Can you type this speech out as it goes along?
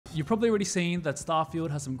You've probably already seen that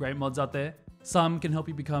Starfield has some great mods out there. Some can help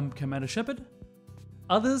you become Commander Shepard,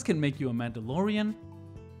 others can make you a Mandalorian,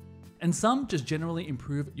 and some just generally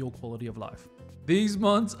improve your quality of life. These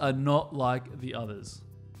mods are not like the others.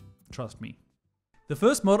 Trust me. The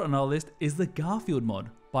first mod on our list is the Garfield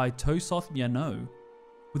mod by Tosoth Yano,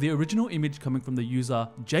 with the original image coming from the user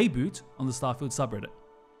jboot on the Starfield subreddit.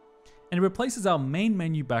 And it replaces our main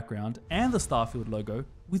menu background and the Starfield logo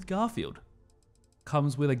with Garfield.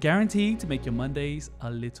 Comes with a guarantee to make your Mondays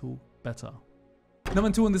a little better.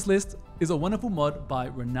 Number 2 on this list is a wonderful mod by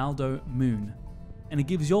Ronaldo Moon, and it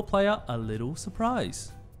gives your player a little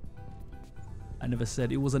surprise. I never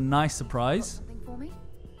said it was a nice surprise.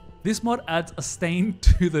 This mod adds a stain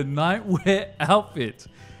to the Nightwear outfit.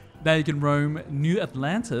 Now you can roam New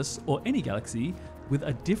Atlantis or any galaxy with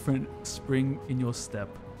a different spring in your step.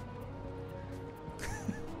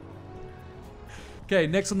 Okay,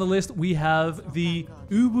 next on the list we have the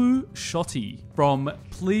UwUshotty from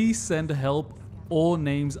Please Send Help, All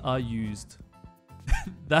Names Are Used.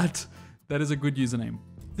 That is a good username.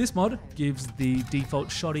 This mod gives the default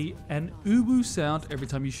shotty an uwu sound every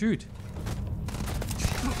time you shoot.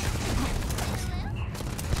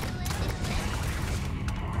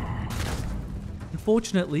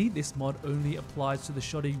 Unfortunately, this mod only applies to the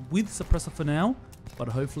shotty with suppressor for now, but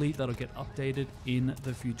hopefully that'll get updated in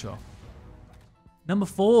the future. Number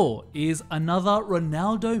 4 is another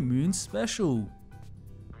Ronaldo Moon special.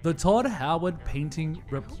 The Todd Howard painting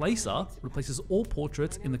replacer replaces all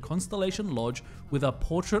portraits in the Constellation Lodge with a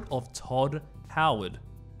portrait of Todd Howard.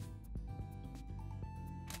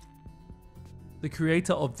 The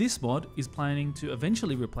creator of this mod is planning to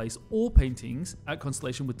eventually replace all paintings at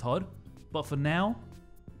Constellation with Todd, but for now,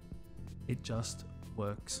 it just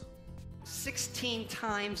works. 16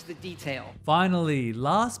 times the detail. Finally,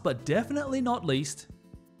 last but definitely not least,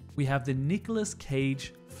 we have the Nicolas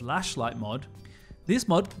Cage flashlight mod. This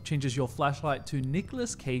mod changes your flashlight to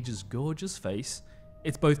Nicolas Cage's gorgeous face.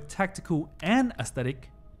 It's both tactical and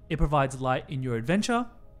aesthetic. It provides light in your adventure,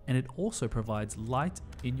 and it also provides light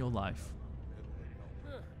in your life.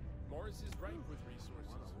 Morris is right with resources,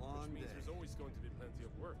 which means there's always going to be plenty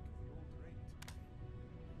of work.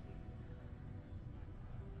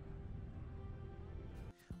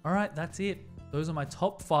 Alright, that's it. Those are my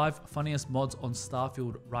top 5 funniest mods on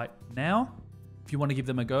Starfield right now. If you want to give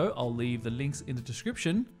them a go, I'll leave the links in the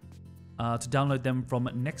description to download them from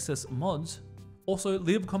Nexus Mods. Also,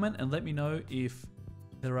 leave a comment and let me know if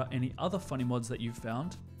there are any other funny mods that you've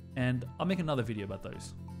found, and I'll make another video about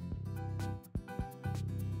those.